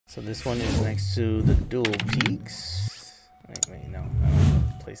So this one is next to the dual peaks. Wait, no.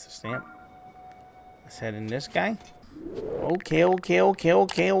 Place a stamp. Let's head in this guy. Okay.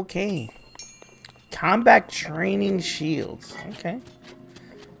 Combat training shields. Okay.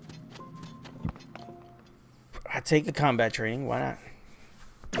 I take a combat training. Why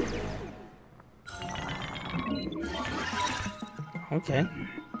not? Okay.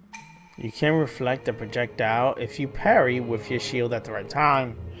 You can reflect a projectile if you parry with your shield at the right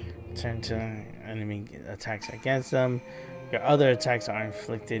time. Turn to enemy attacks against them. Your other attacks are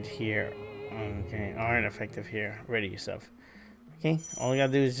inflicted here. Okay, aren't effective here. Ready yourself. Okay, all you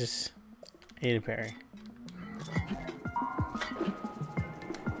gotta do is just hit a parry.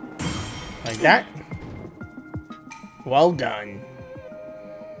 Like that. Well done.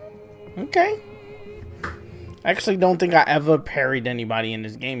 Okay. I actually don't think I ever parried anybody in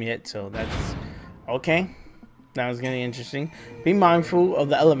this game yet, so that's okay. That was getting interesting. Be mindful of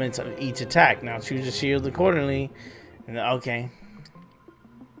the elements of each attack. Now choose a shield accordingly. And okay.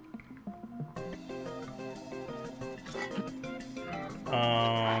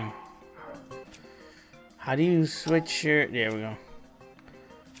 How do you switch your... There we go.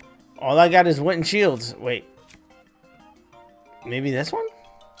 All I got is wooden shields. Wait. Maybe this one?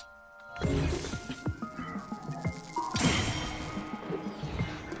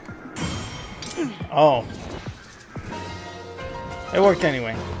 Oh. It worked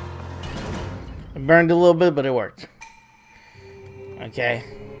anyway. It burned a little bit, but it worked. Okay.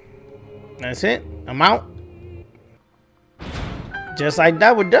 That's it. I'm out. Just like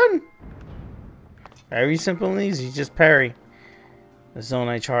that, we're done. Very simple and easy. Just parry the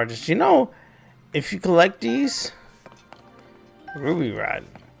Zonite charges. You know, if you collect these Ruby Rod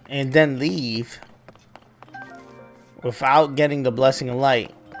and then leave without getting the Blessing of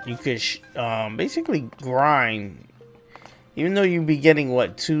Light, you could basically grind. Even though you'd be getting,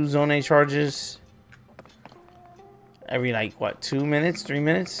 what, 2 Zonite charges every, like, what, 2 minutes, 3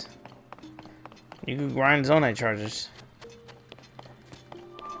 minutes? You could grind Zonite charges.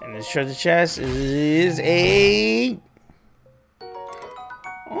 And this treasure chest is a...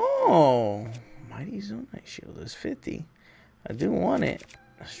 Oh, Mighty Zonite Shield is 50. I do want it.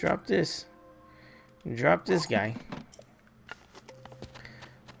 Let's drop this. Drop this guy.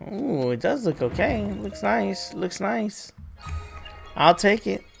 Ooh, it does look okay. It looks nice. Looks nice. I'll take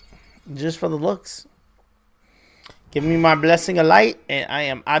it. Just for the looks. Give me my Blessing of Light and I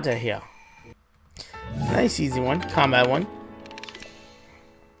am out of here. Nice easy one. Combat one.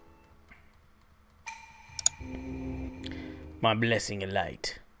 My Blessing of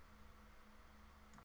Light.